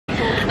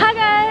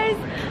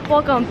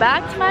welcome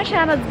back to my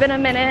channel. It's been a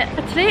minute.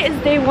 Today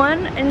is day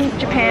 1 in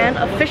Japan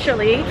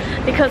officially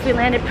because we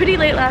landed pretty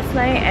late last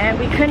night and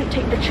we couldn't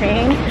take the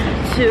train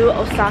to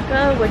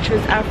Osaka, which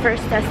was our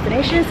first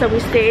destination, so we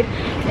stayed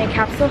in a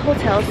capsule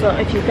hotel. So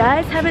if you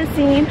guys haven't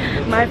seen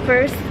my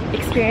first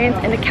experience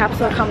in a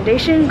capsule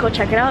accommodation, go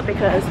check it out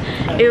because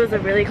it was a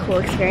really cool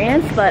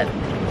experience. But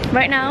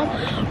right now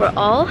we're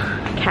all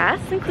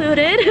cast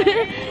included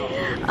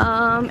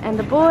and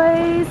the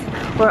boys,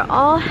 we're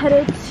all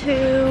headed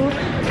to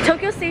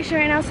Tokyo Station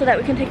right now so that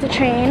we can take the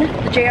train,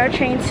 the JR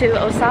train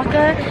to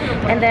Osaka,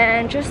 and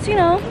then just, you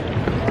know,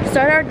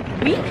 start our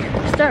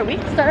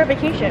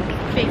vacation.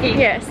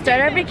 Yeah, start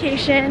our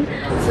vacation.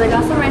 So I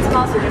got some rice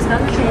balls, so just got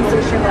the train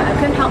station, but I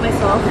couldn't help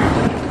myself.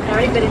 I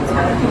already bit into it,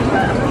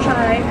 but I'm gonna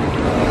try.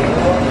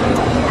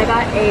 I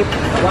got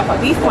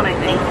a beef one, I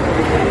think.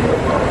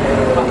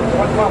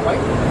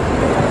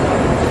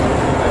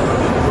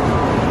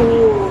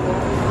 Ooh.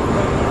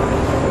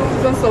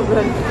 It smells so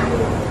good.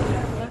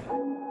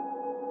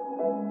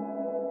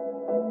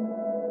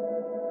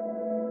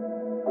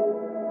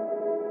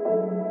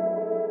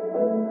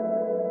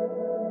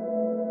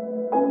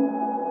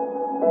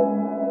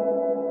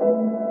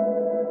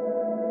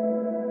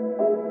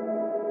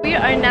 We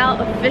are now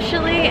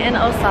officially in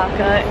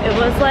Osaka. It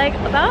was like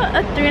about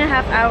a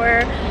 3.5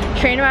 hour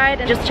train ride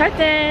and just checked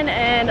in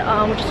and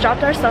we just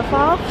dropped our stuff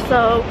off.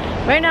 So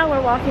right now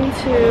we're walking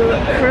to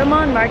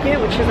Kurumon Market,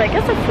 which is I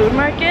guess a food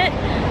market,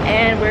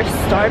 and we're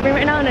starving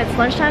right now and it's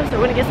lunchtime, so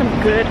we're gonna get some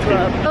good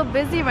grub. So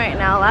busy right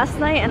now. Last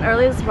night and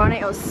early this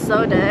morning it was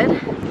so dead.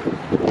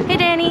 Hey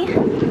Danny!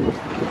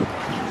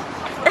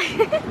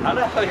 How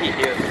the hell are you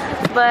here?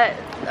 But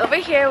over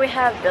here we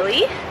have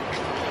Billy.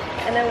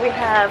 And then we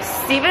have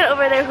Steven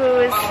over there, who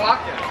is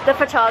the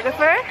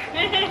photographer.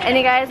 And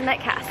you guys met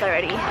Cass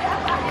already.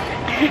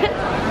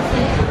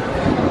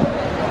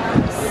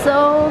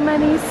 So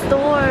many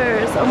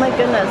stores. Oh my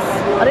goodness.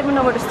 I don't even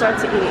know where to start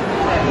to eat.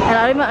 And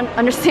I don't even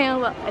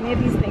understand what any of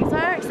these things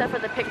are except for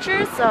the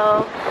pictures.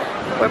 So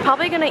we're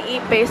probably gonna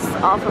eat based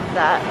off of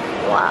that.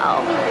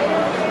 Wow.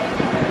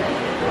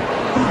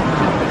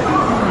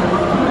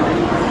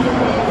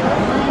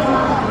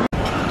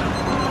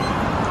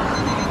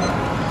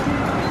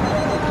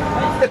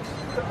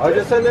 I'll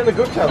just send in a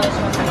group chat.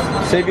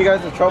 Save you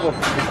guys the trouble.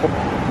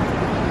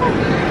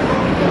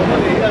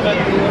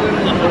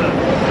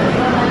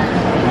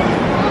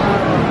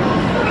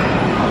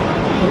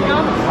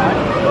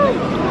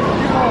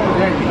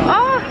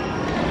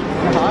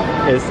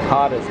 It's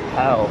hot as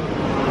hell.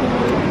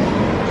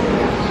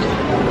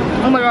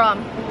 Oh my god,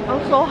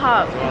 I'm so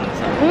hot.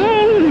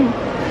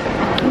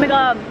 Oh my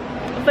god,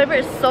 the flavor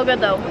is so good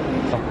though.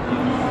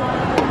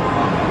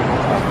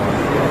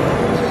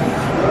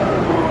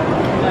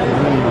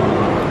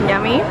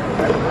 Yummy.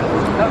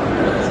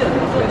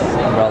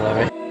 Umbrella,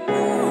 right?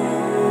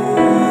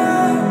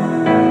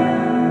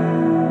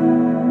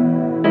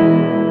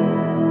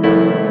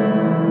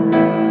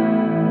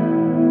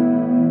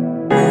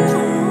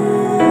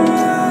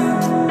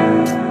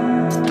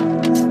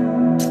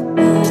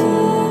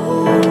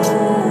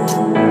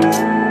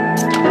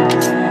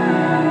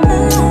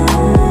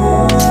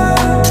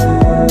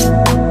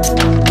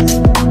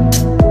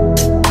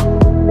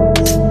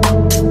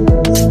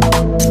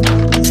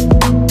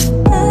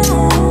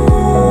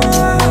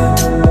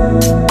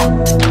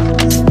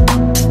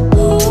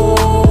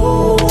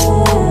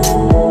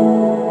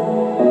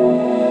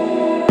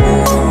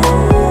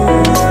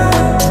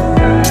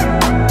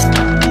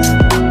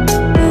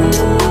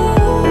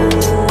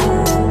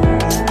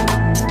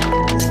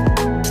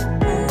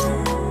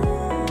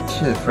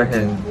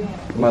 Freaking,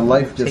 my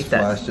life just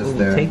flashed just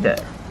there. Take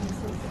that.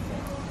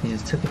 He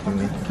just took it from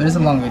me. But it's a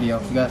long video.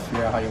 You gotta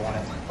figure out how you want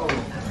it.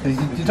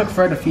 You took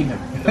forever to feed him.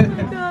 Oh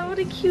my god, what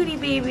a cutie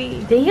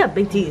baby. Dang, he got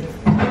big teeth.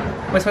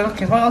 Wait, so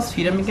can someone else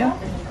feed him again?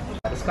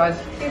 This guy's...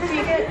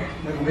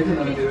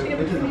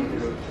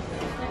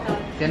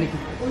 Danny.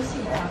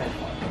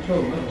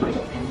 So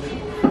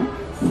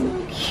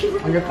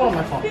cute. On your phone,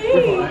 my phone. Your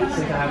phone, right?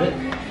 So you can have it.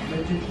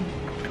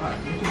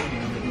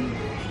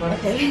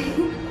 Okay.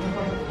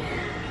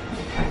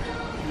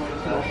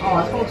 Oh,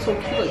 that looks so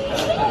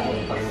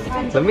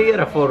cute. Let me get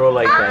a photo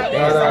like that.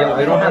 No,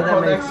 we don't have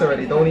that many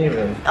already. Don't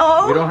even.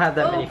 Oh. We don't have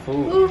that many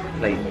food.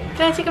 Like.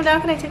 Can I take him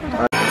down? Can I take him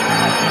down?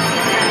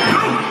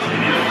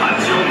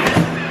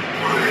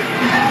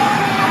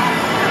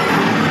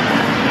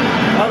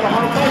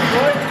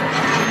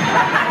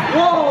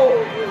 Whoa!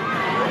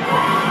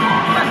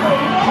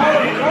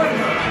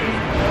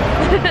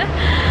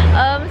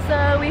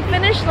 So we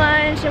finished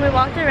lunch and we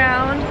walked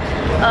around.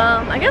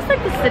 I guess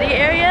like the city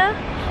area.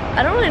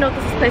 I don't really know what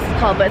this place is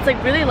called, but it's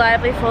like really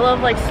lively, full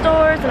of like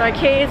stores and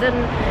arcades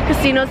and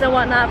casinos and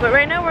whatnot. But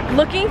right now we're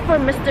looking for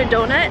Mr.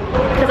 Donut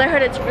because I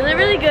heard it's really,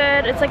 really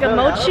good. It's like a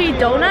mochi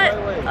donut,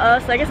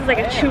 so I guess it's like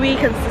a chewy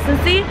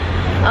consistency.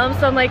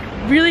 So I'm like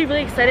really,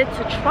 really excited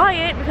to try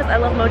it because I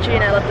love mochi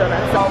and I love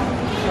donuts. So.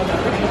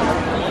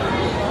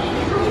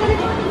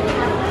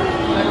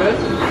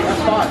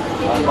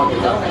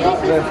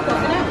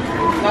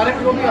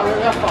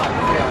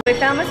 We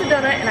found Mr.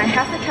 Donut and I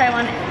have to try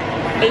one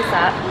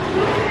ASAP.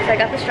 So I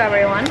got the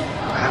strawberry one.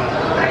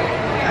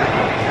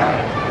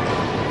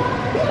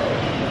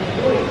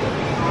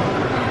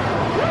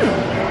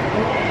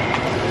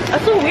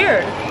 That's so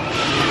weird.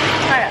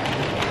 Try it.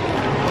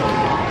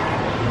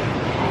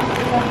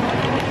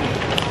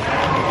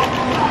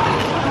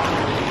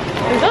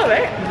 It's good,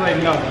 right? He's like,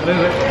 no.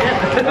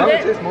 I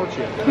would taste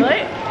mochi.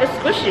 Really? It's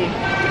squishy.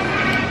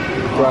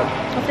 Right.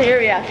 What's your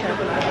reaction?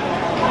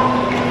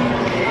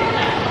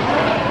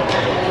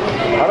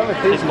 I don't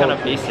even taste kind of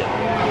basic.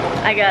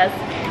 I guess.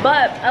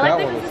 But I like That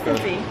the one looks good.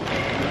 consistency.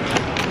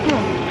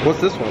 What's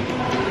this one?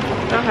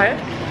 Okay.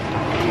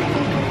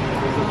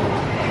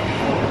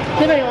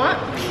 See what you want?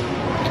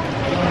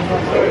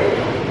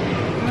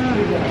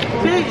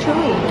 It's really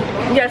chewy.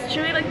 Yeah, it's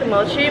chewy like the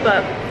mochi,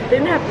 but they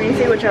didn't have green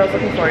tea, which I was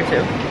looking forward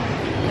to.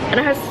 And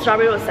it has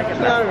strawberry was second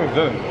It's not best. even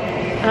good.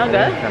 Not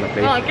good? Kind of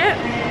You don't like it?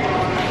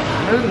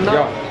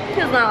 Yeah. He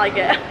does not like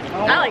it.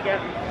 I like it.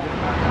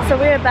 So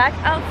we are back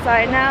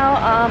outside now.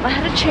 I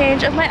had a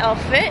change of my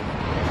outfit.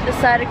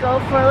 Decided to go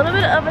for a little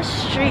bit of a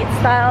street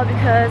style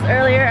because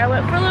earlier I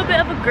went for a little bit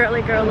of a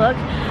girly girl look.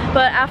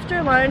 But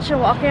after lunch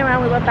and walking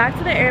around, we went back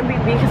to the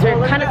Airbnb because we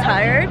were kind of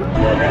tired.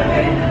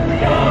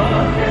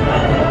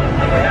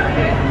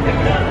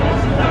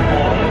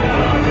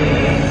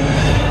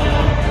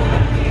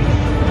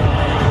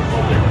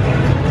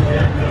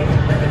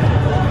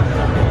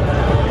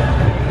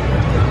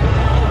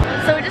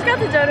 So we just got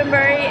to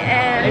Dodenbury,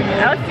 and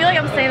I feel like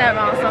I'm saying that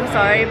wrong, so I'm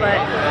sorry,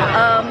 but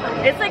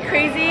it's like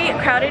crazy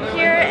crowded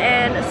here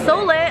and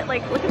so lit.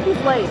 Like, look at these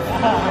lights.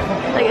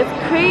 Like,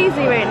 it's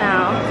crazy right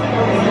now.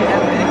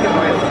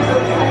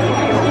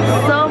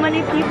 So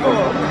many people.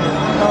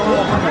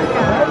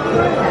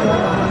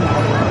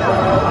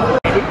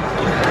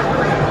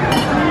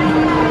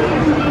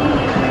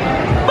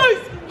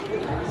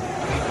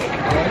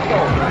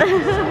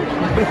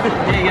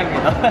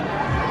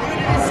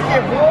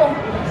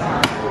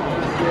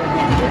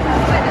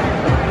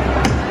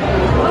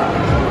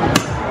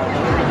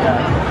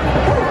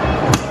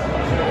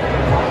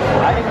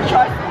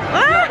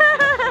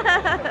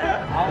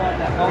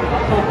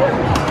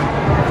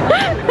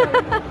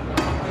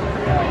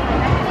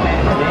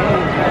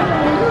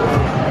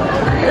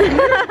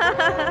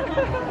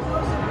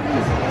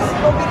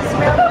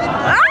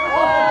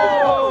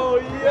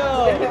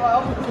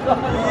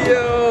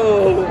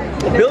 Yo!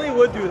 Billy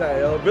would do that,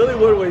 yo. Billy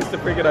would waste the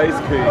freaking ice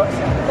cream.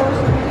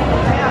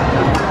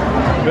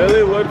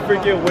 Billy would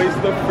freaking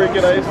waste the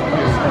freaking ice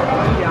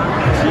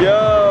cream. Yo!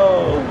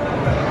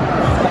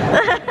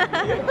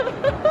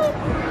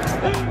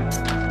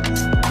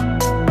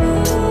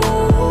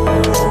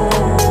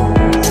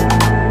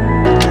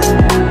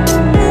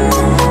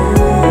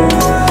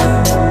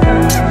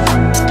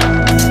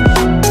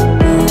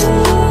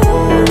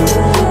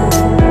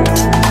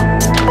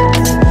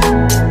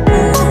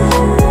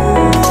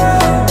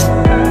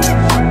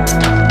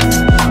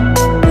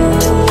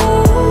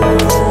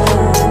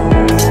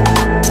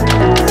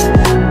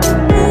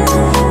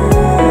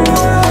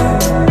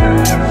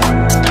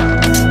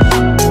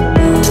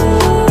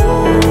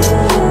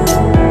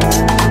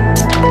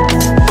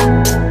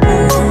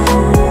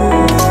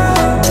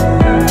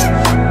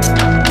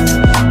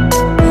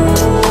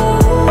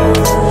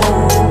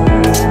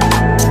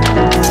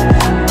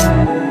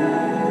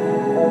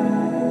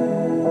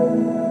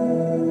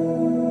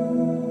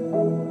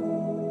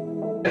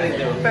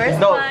 First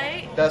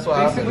flight. That's what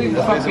happened.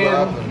 That's basically what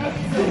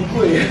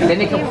happened. Then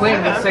they complain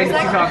and say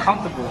that she's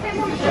uncomfortable.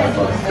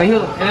 But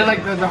and then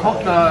like the whole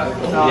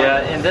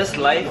Yeah, in this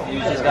life, you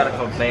just gotta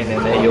complain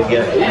and then you'll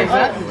get it.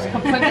 exactly. Just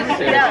complain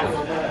everything. Yeah.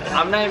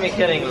 I'm not even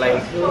kidding,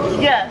 like,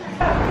 Yeah.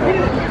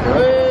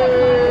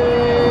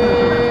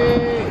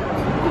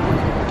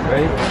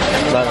 Ready?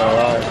 Not gonna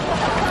lie.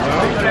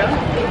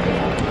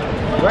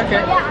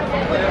 Okay.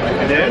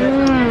 And then,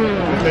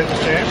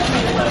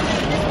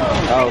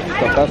 Oh,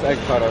 the best egg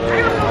tart I've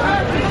ever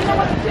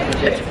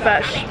had. It's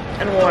fresh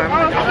and warm.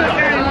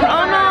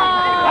 Oh no!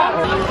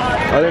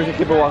 I think we should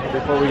keep it walking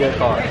before we get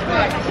caught.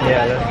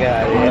 yeah, let's get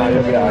out of here. Yeah,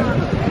 you'll be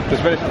alright.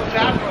 Just finish it.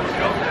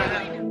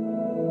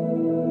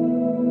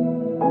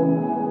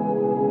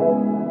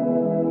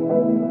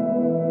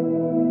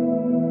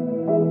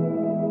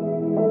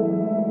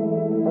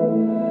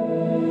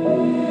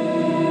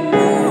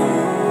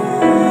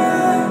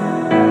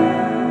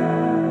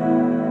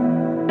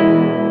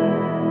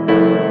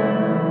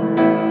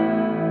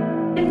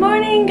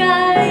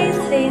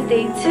 Today's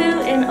day 2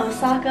 in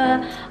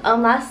Osaka.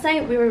 Last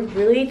night we were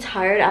really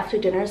tired after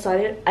dinner, so I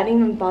didn't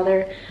even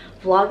bother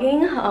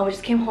vlogging. We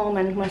just came home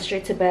and went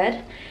straight to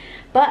bed.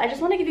 But I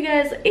just want to give you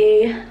guys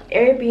a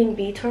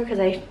Airbnb tour because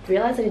I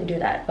realized I didn't do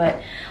that.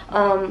 But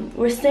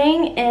we're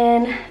staying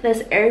in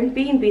this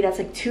Airbnb that's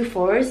like 2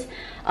 floors,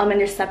 and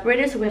they're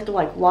separated, so we have to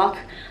like walk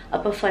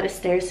up a flight of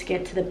stairs to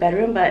get to the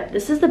bedroom. But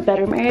this is the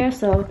bedroom area,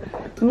 so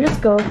let me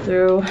just go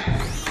through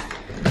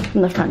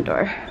from the front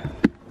door.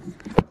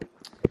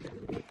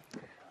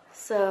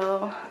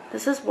 So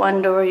this is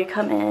one door you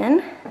come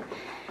in.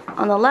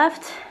 On the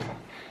left,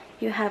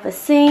 you have a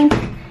sink,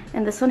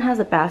 and this one has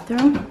a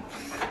bathroom.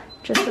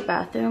 just a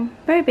bathroom,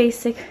 very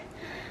basic.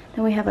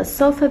 Then we have a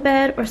sofa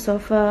bed or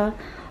sofa,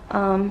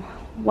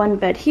 one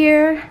bed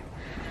here,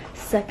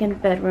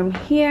 second bedroom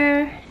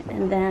here,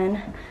 and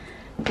then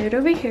right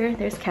over here,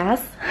 there's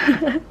Cass.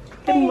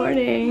 Good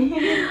morning.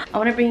 I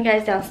want to bring you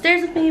guys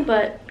downstairs with me,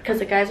 but because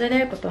the guys are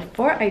there. But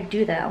before I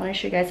do that, I want to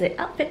show you guys the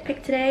outfit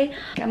pic today.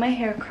 Got my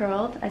hair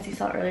curled, as you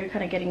saw earlier,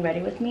 kind of getting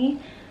ready with me.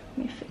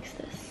 Let me fix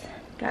this.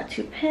 Got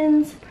 2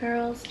 pins,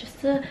 pearls,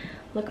 just to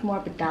look more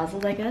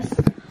bedazzled, I guess.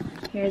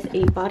 Here's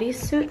a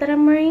bodysuit that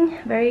I'm wearing,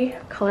 very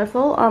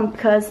colorful,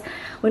 because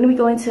we're gonna be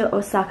going to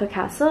Osaka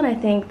Castle, and I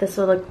think this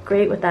will look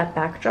great with that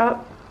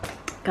backdrop.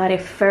 Got a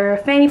fur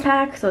fanny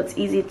pack, so it's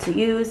easy to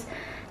use,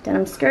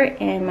 denim skirt,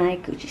 and my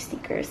Gucci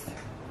sneakers.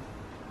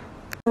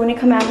 When you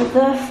come out of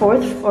the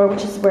 4th floor,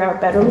 which is where our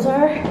bedrooms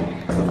are,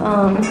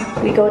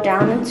 we go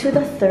down into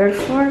the 3rd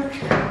floor,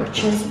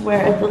 which is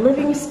where the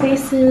living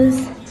space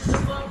is.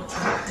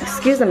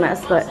 Excuse the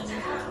mess, but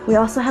we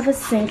also have a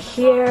sink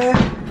here,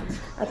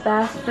 a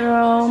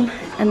bathroom,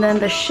 and then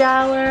the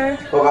shower.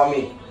 What about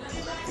me?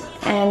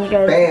 And you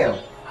guys. Bam!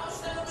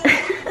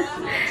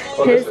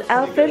 His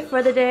outfit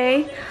for the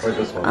day. Or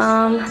this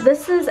one?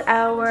 This is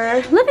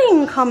our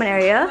living common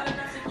area.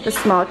 The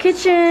small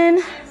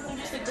kitchen,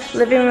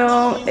 living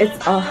room.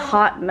 It's a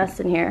hot mess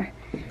in here.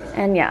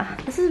 And yeah,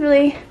 this is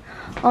really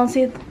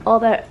honestly all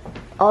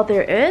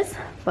there is.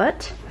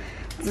 But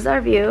this is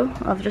our view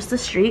of just the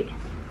street.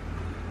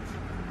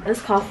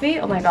 This coffee,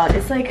 oh my god,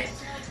 it's like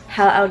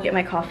how I would get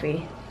my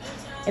coffee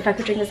if I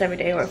could drink this every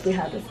day, or if we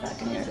had this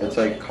back in here. It's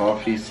like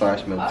coffee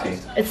 / milk tea.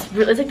 It's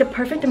like the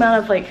perfect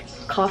amount of like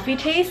coffee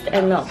taste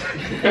and milk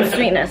and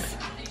sweetness.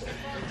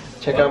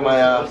 Check out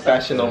my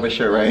Fashion Nova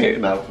shirt right here.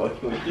 Nah,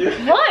 fuck with you.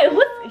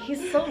 What?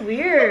 He's so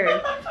weird.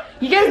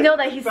 You guys know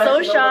that he's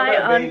so shy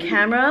on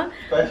camera,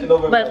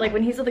 but like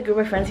when he's with a group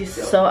of friends, he's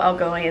so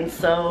outgoing and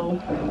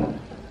so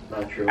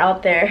not true.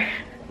 Out there.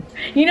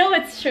 You know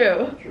it's true.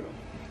 Not true.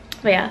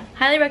 But yeah,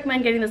 highly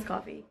recommend getting this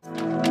coffee.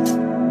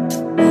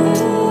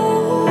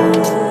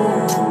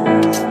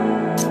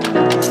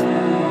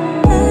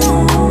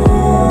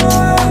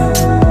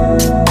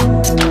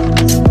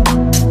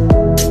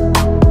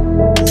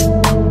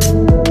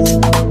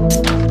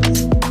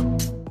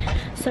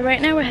 So right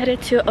now we're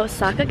headed to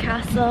Osaka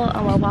Castle,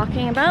 and we're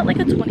walking about like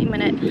a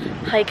 20-minute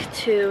hike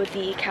to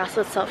the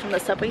castle itself from the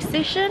subway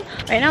station.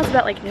 Right now it's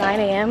about like 9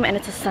 a.m. and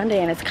it's a Sunday,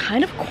 and it's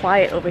kind of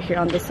quiet over here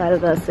on this side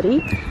of the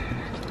city.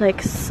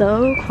 Like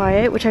so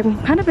quiet, which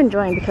I'm kind of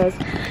enjoying, because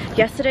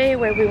yesterday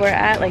where we were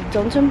at, like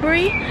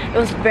Dotonbori, it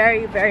was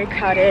very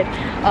crowded.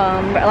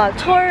 A lot of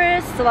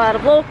tourists, a lot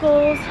of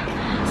locals.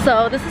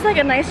 So this is like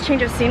a nice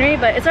change of scenery,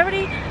 but it's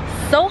already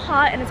so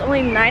hot and it's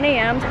only 9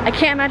 a.m. I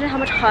can't imagine how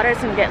much hotter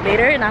it's gonna get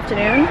later in the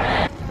afternoon.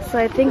 So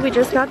I think we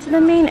just got to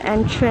the main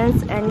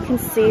entrance, and you can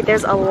see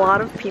there's a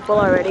lot of people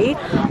already,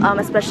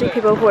 especially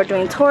people who are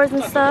doing tours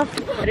and stuff.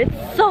 But it's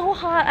so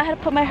hot, I had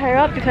to put my hair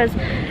up because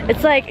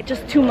it's like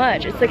just too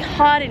much. It's like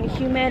hot and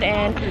humid,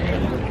 and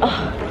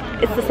oh,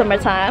 it's the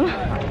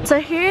summertime. So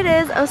here it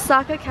is,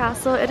 Osaka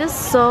Castle. It is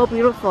so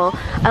beautiful.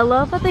 I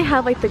love that they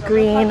have like the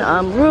green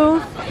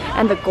roof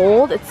and the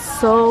gold. It's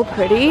so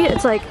pretty.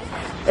 It's like,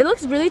 it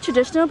looks really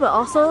traditional but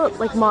also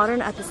like modern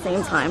at the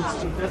same time.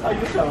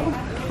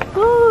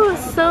 Ooh,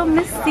 so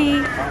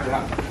misty.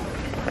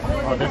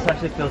 Oh, this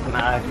actually feels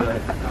mad good.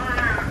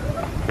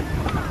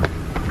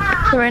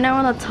 So right now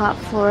we're on the top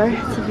floor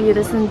to view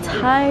this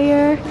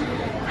entire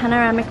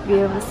panoramic view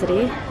of the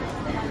city.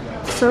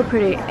 So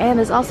pretty. And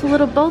there's also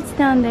little boats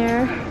down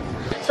there.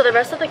 So the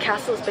rest of the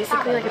castle is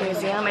basically like a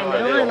museum, and they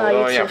don't really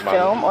allow you to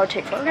film or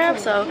take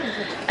photographs, so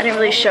I didn't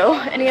really show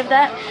any of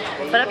that.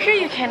 But up here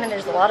you can, and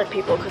there's a lot of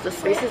people because the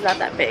space is not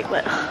that big,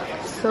 but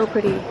so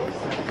pretty.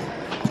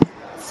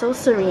 So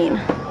serene.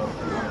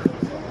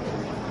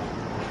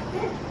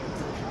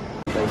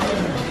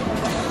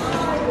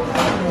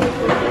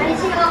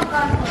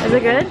 Is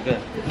it good? Good.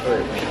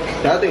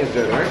 That thing is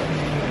good, right?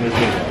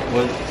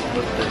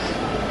 What's this?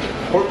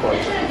 Pork bun.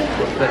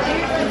 What's this?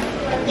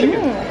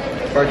 Chicken.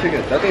 Fried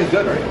chicken. That thing's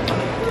good, right?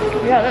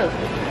 Yeah, it is.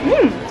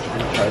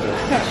 Try this.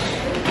 Yeah.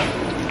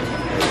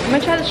 I'm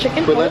gonna try the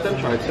chicken. But let them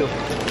try it too. I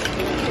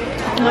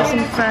have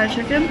some fried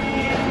chicken.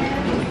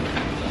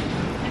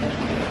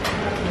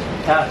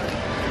 Cat.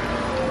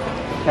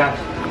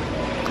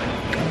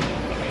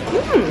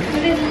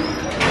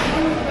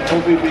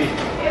 OBB.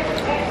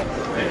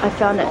 I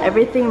found an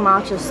everything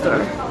matcha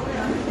store.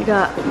 You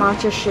got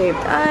matcha shaved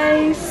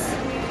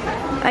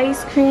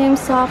ice cream,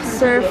 soft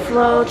serve,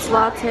 floats,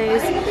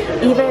 lattes,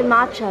 even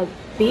matcha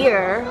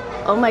beer.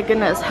 Oh my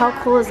goodness, how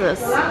cool is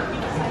this?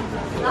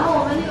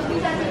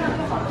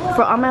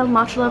 For all my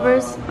matcha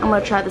lovers, I'm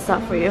gonna try this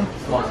out for you.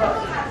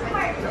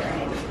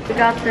 We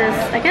got this,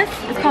 I guess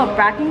it's called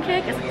bracken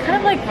cake. It's kind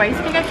of like rice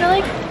cake, I feel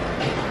like.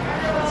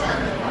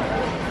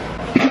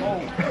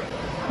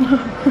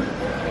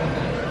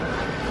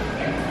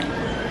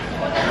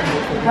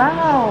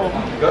 Wow.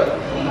 Good?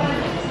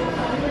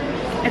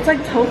 It's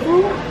like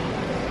tofu,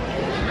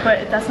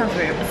 but that sounds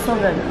weird. It's so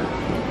good.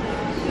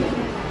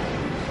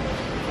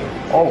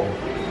 Oh.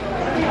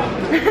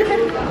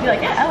 You're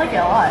like, yeah, I like it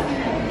a lot.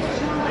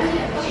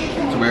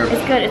 It's weird.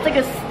 It's good. It's like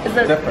it's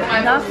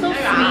different. Not so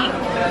sweet. I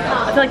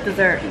feel like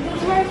dessert,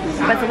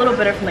 but it's a little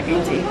bitter from the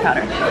green tea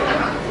powder.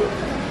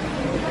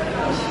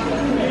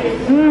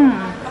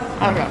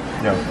 Okay.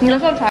 Yeah.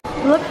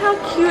 Look how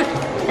cute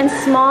and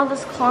small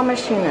this claw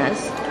machine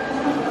is.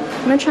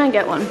 I'm gonna try and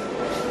get one.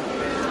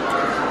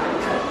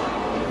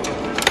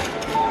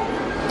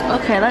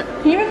 Okay,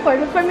 can you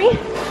record it for me?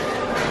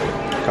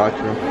 Got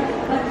you.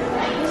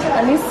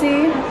 Let me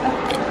see.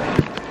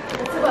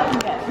 Let's see what I can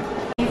get.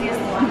 Easiest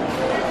one.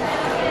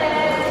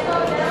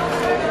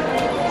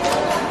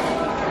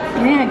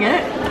 You think I get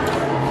it?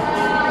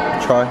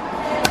 Try.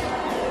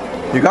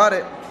 You got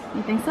it.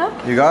 You think so?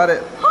 You got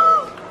it.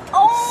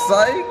 Oh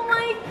Psych.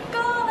 my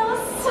god, that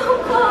was so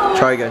close.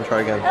 Try again,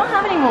 try again. I don't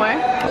have any more.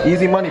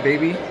 Easy money,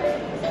 baby.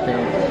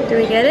 Do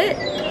we get it?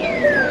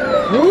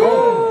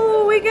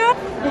 Ooh, we got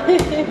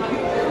it.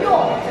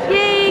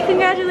 Yay,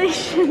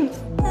 congratulations.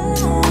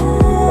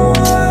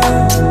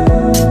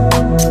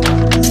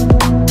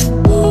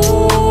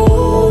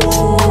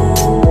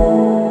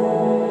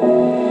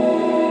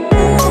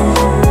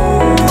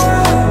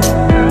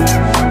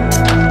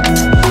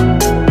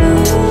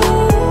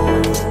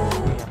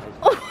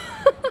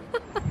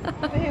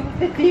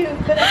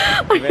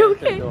 Are you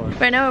okay?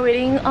 Right now we're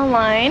waiting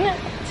online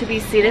to be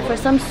seated for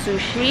some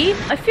sushi.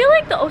 I feel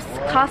like the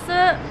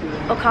Osaka,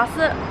 oh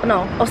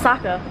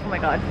my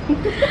god.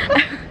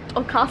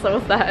 Okasa,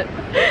 what's that?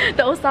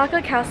 The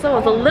Osaka castle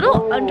was a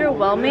little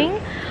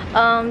underwhelming,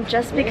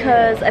 just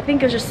because I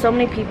think it was just so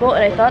many people,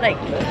 and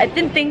I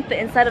didn't think the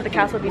inside of the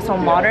castle would be so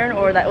modern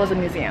or that it was a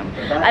museum.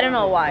 I don't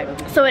know why.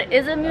 So it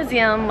is a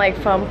museum, like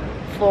from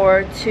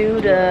floor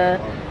 2 to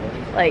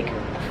like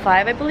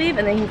 5, I believe,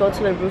 and then you can go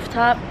to the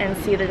rooftop and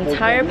see the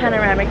entire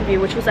panoramic view,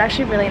 which was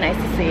actually really nice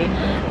to see.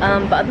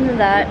 But other than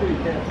that,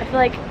 I feel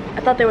like I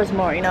thought there was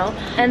more, you know?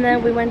 And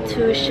then we went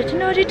to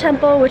Shichinoji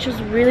Temple, which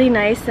was really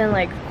nice and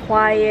like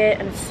quiet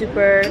and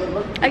super,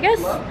 I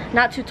guess,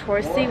 not too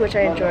touristy, which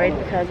I enjoyed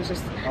because it was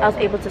just, I was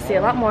able to see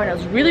a lot more, and it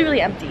was really,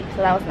 really empty, so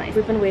that was nice.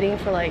 We've been waiting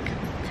for like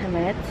 10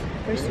 minutes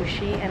for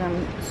sushi, and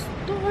I'm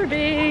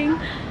starving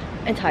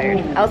and tired.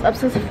 I was up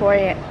since 4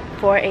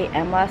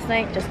 a.m. last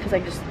night just because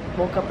I just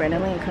woke up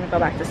randomly and couldn't go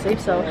back to sleep,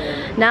 so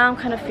now I'm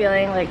kind of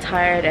feeling like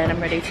tired and I'm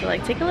ready to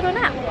like take a little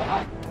nap.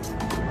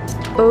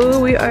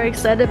 Oh, we are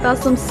excited about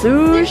some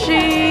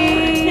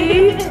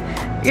sushi.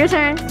 Your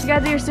turn. You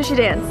gotta do your sushi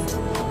dance.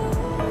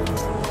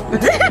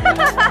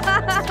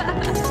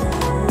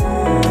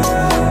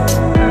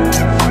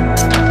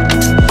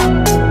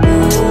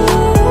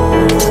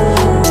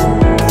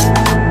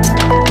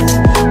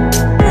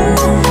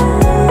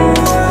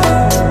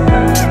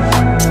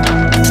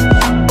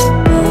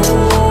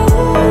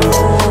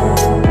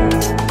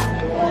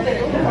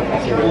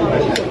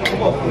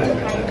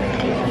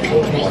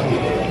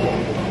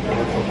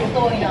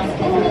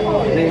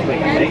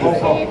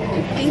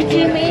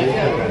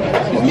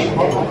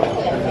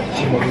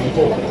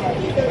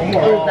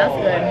 Oh, that's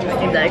good.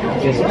 Steamed egg. I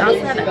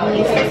also have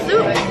miso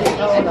soup.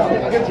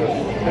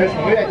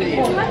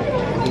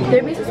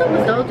 Their miso soup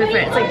is so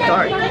different. It's like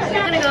dark. I'm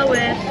gonna go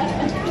with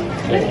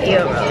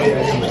gyro.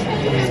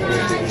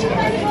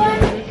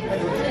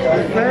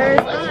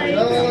 First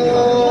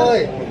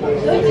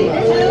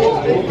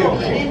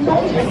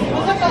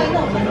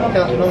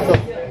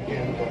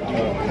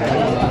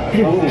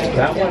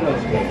That one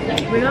was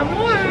we got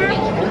more.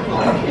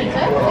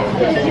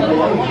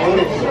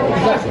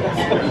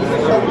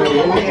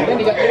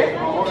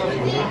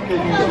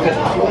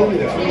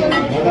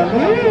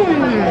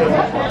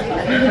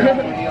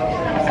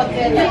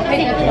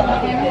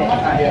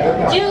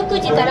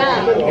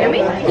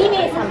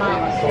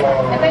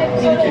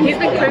 He's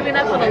been craving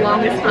that for the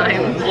longest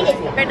time.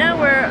 Right now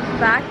we're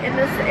back in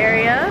this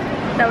area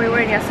that we were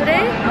in yesterday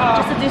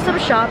just to do some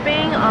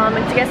shopping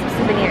and to get some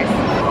souvenirs.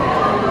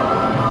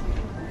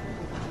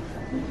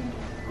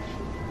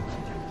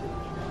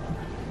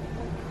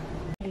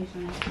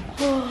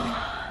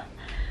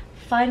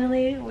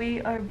 Finally,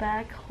 we are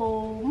back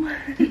home.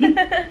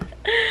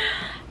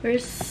 I am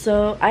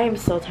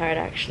so tired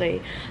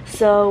actually.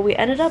 So we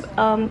ended up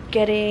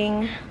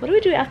getting, what did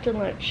we do after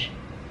lunch?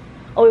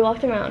 Oh, we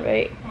walked around,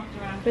 right?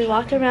 We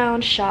walked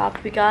around,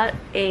 shopped. We got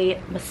a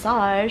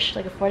massage,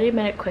 like a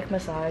 40-minute quick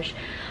massage.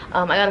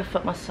 I got a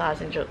foot massage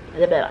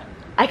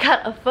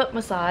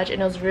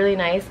and it was really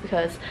nice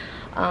because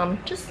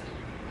it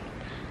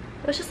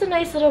was just a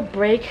nice little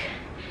break,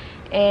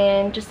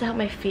 and just to help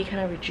my feet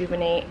kind of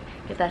rejuvenate,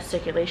 get that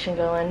circulation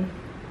going.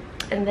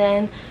 And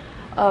then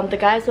the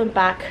guys went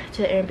back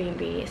to the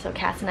Airbnb, so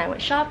Cass and I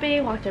went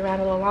shopping, walked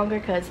around a little longer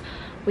because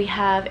we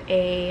have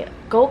a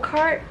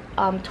go-kart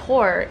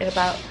tour in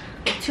about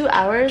 2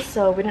 hours,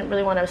 so we didn't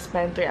really want to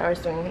spend 3 hours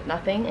doing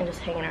nothing and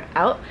just hanging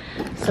out.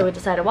 So we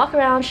decided to walk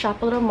around,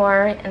 shop a little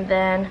more, and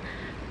then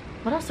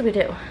what else did we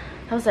do?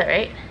 That was it,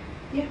 right?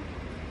 Yeah.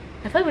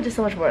 I feel like we did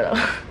so much more though.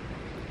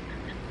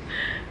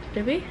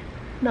 Did we?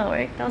 No,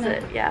 right? That was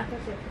it. Yeah.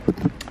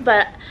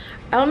 But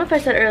I don't know if I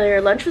said earlier,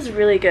 lunch was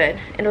really good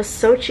and it was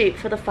so cheap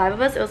for the 5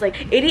 of us. It was like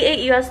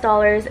 $88 US,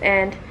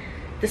 and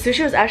the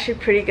sushi was actually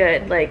pretty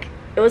good. Like,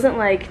 it wasn't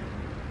like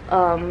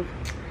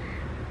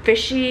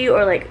fishy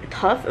or like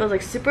tough. It was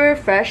like super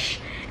fresh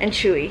and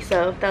chewy,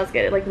 so that was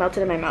good. It like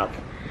melted in my mouth.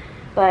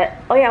 But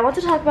oh yeah, I want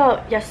to talk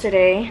about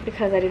yesterday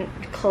because I didn't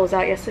close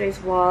out yesterday's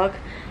vlog.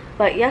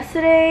 But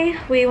yesterday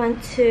we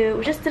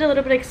just did a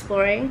little bit of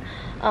exploring.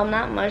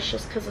 Not much,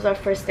 just because it was our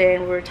first day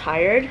and we were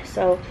tired.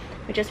 So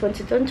we just went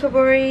to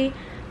Dontobori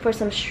for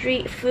some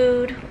street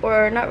food,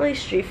 or not really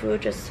street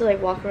food, just to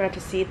like walk around to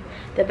see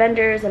the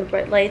vendors and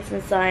bright lights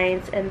and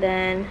signs. And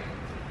then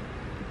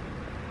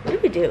what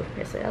did we do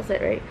yesterday? That was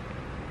it, right?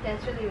 Yeah,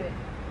 it's really good.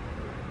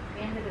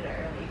 We ended it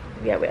early.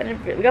 Yeah,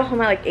 we got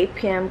home at like 8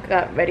 p.m.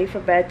 got ready for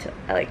bed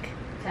at like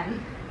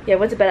 10. Yeah,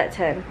 went to bed at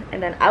 10,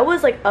 and then I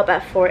was like up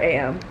at 4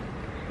 a.m.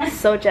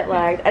 so jet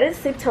lagged. I didn't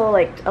sleep till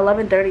like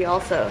 11:30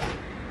 also,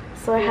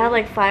 so I had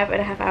like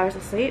 5.5 hours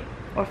of sleep,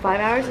 or 5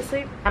 hours of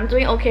sleep. I'm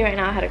doing okay right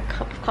now. I had a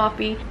cup of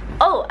coffee.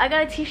 Oh, I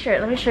got a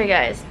t-shirt. Let me show you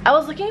guys. I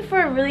was looking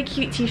for a really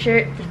cute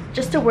t-shirt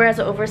just to wear as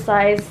an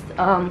oversized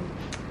kind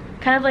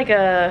of like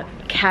a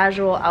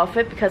casual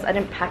outfit, because I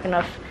didn't pack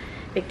enough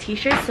big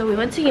t-shirts. So we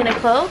went to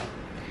Uniqlo.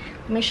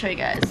 Let me show you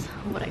guys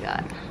what I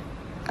got.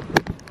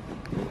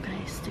 Can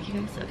I stick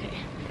you guys? Okay.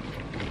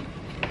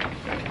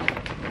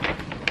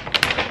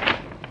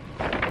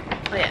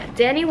 Oh yeah,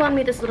 Danny won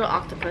me this little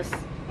octopus.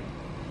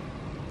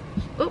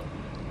 Oh,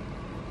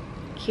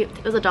 cute.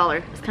 It was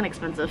 $1. It's kind of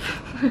expensive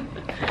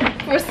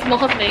for a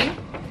small thing.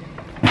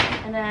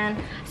 And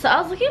then, so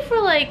I was looking for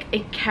like a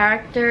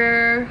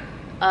character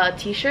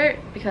t-shirt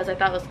because I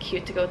thought it was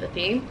cute to go with the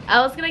theme.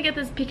 I was gonna get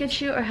this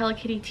Pikachu or Hello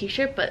Kitty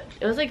t-shirt, but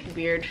it was like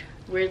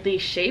weirdly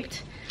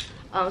shaped.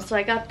 So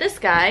I got this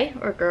guy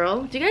or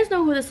girl. Do you guys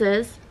know who this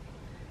is?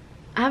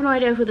 I have no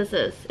idea who this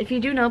is. If you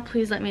do know,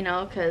 please let me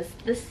know, because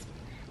this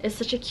is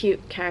such a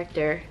cute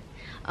character.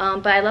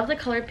 But I love the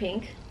color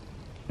pink,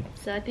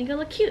 so I think it'll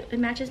look cute. It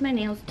matches my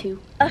nails too.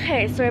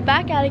 Okay, so we're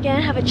back out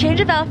again. Have a change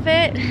of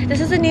outfit. This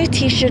is a new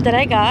t-shirt that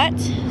I got.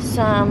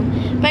 Some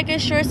biker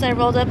shorts I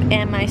rolled up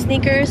and my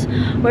sneakers.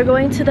 We're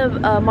going to the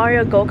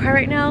Mario go-kart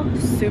right now.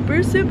 Super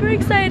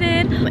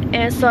excited.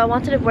 And so I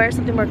wanted to wear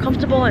something more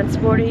comfortable and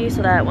sporty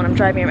so that when I'm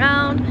driving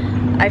around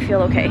I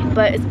feel okay.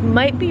 But it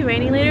might be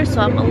raining later, so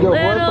I'm a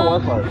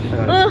little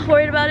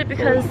worried about it,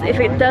 because if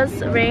it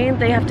does rain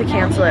they have to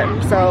cancel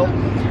it. So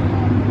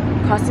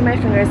crossing my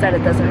fingers that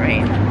it doesn't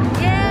rain.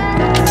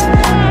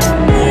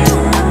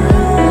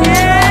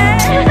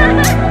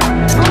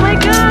 Oh my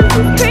god, this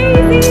is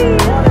crazy!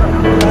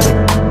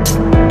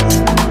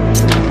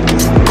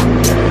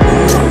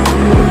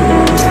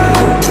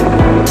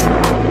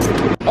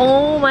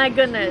 Oh my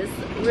goodness,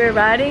 we're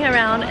riding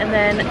around and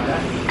then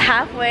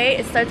halfway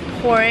it starts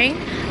pouring.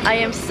 I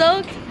am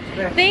soaked.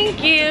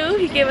 Thank you.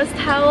 He gave us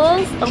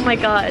towels. Oh my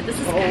god, this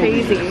is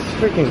crazy. It's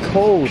freaking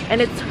cold.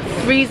 And it's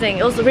freezing.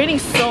 It was raining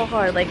so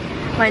hard, like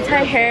my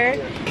entire hair,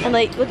 and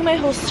like look at my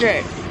whole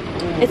shirt.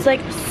 It's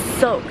like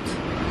soaked.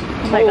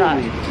 Oh my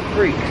god.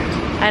 Freak.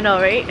 I know,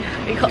 right?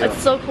 It's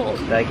so cold.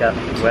 That got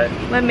wet.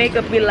 My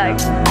makeup be like.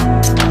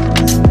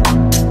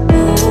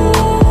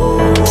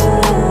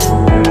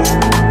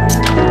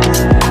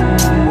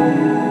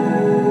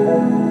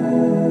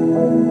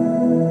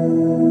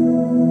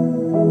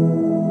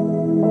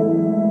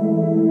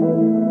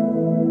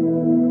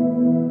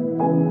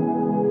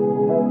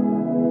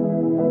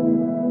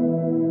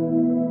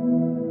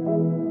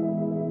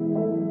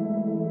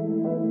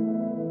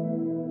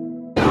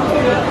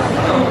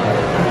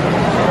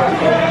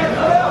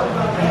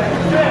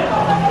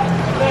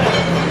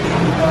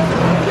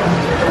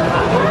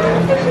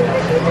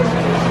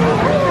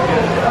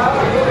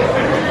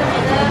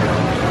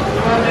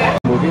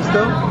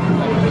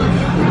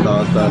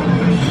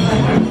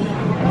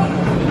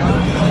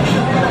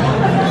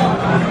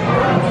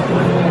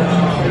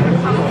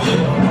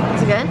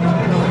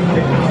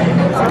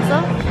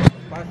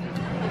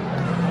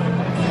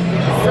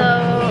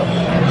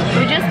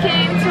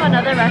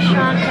 Another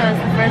restaurant because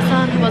the first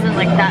one wasn't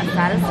like that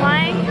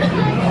satisfying,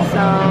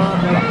 so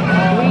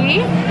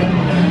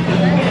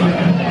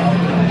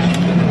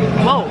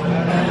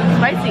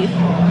spicy.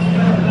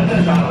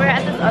 We're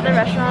at this other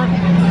restaurant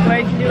where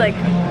you can do like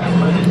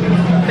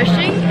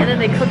fishing and then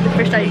they cook the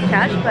fish that you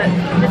catch, but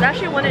there's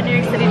actually one in New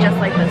York City just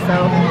like this,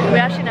 so we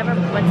actually never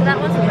went to that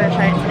one, so we're gonna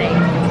try it today.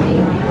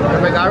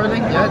 Have I got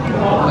everything yet?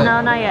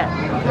 No, not yet.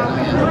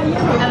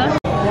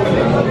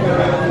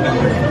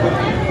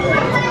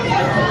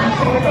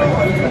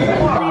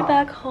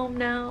 Back home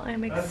now.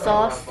 I'm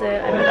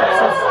exhausted. I'm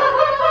up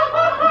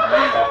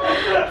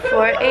since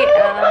 4 a.m.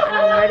 and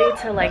I'm ready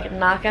to like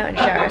knock out and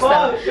shower. So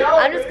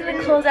I'm just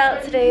gonna close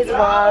out today's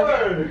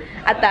vlog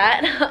at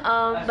that.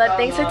 But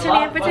thanks for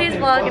tuning in for today's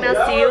vlog, and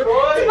I'll see you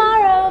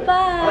tomorrow.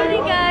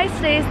 Bye guys.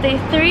 Today is day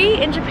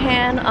 3 in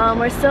Japan.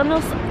 We're still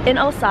in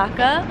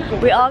Osaka.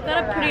 We all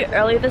got up pretty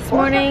early this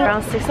morning,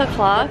 around 6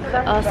 o'clock.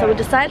 So we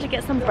decided to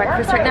get some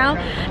breakfast right now.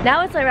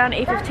 Now it's around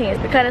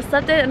 8:15. We kind of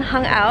slept in and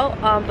hung out,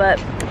 but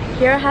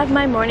here I have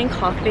my morning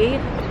coffee.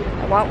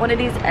 I want one of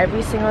these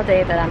every single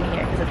day that I'm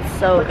here because it's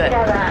so good.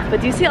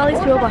 But do you see all these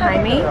people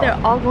behind me? They're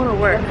all going to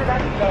work.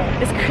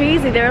 It's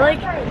crazy. They're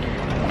like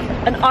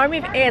an army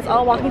of ants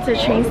all walking to the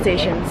train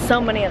station. So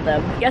many of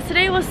them.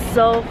 Yesterday was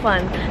so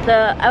fun.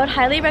 I would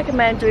highly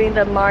recommend doing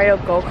the Mario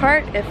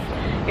go-kart if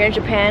you're in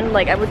Japan.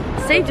 Like I would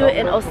say do it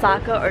in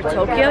Osaka or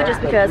Tokyo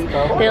just because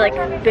they're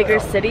like bigger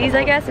cities,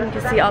 I guess, and you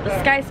can see all the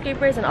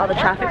skyscrapers and all the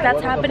traffic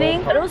that's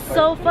happening. But it was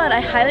so fun.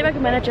 I highly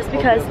recommend it just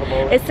because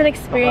it's an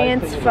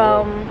experience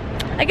from,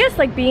 I guess,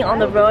 like being on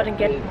the road and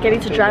getting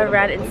to drive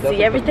around and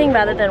see everything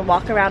rather than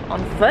walk around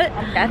on foot.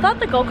 I thought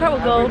the go-kart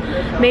would go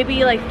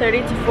maybe like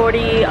 30 to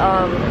 40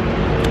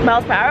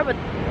 miles per hour, but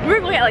we were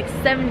going at like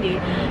 70.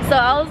 So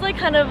I was like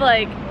kind of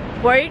like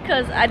worried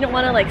because I didn't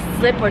want to like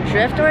slip or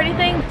drift or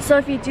anything. So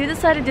if you do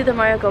decide to do the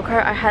Mario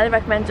go-kart, I highly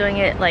recommend doing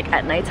it like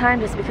at nighttime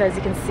just because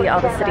you can see all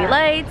the city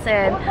lights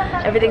and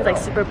everything's like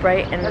super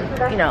bright and,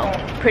 you know,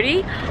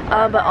 pretty.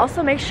 But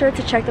also make sure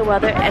to check the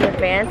weather in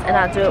advance and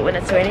not do it when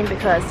it's raining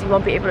because you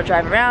won't be able to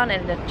drive around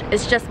and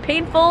it's just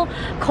painful,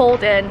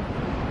 cold, and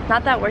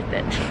not that worth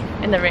it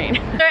in the rain.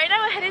 So right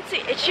now we're headed to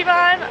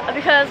Ichiban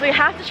because we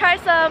have to try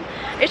some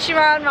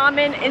Ichiban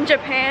ramen in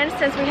Japan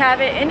since we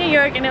have it in New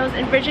York and it was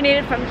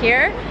originated from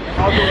here.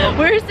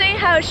 We were saying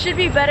how it should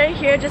be better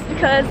here just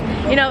because,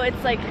 you know,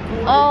 it's like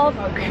all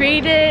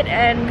created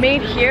and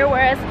made here,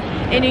 whereas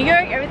in New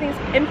York everything's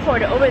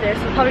imported over there,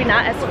 so probably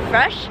not as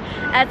fresh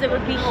as it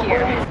would be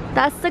here.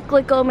 That's the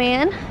Glico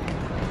Man,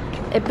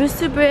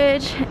 Ebusu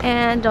Bridge,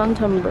 and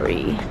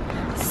Dontonbori.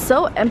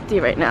 So empty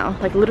right now,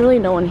 like literally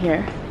no one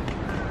here.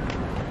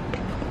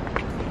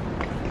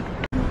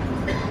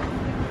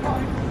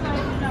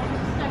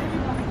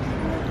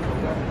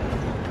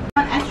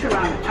 Extra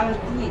ramen. I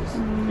want these.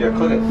 Yeah,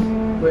 click it.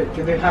 Wait,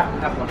 can they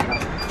have one?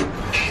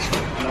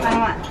 I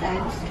want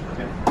eggs.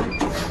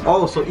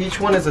 Oh, so each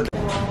one is a...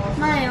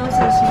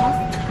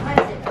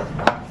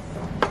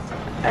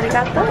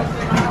 Arigato.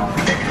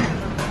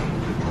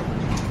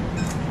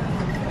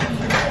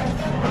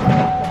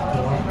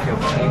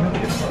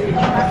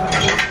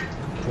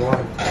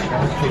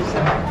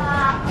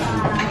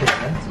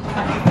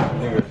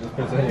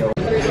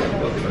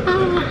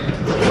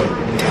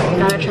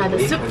 Gotta try the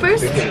soup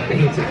first.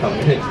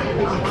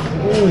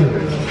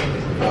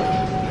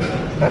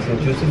 That's some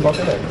juicy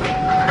bucket egg.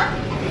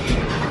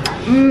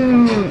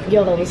 Yo,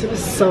 the soup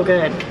is so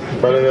good.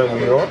 Better than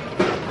New York?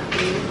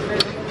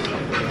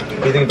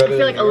 You think better? I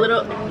feel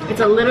like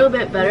it's a little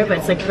bit better, but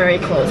it's like very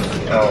close.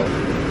 Oh.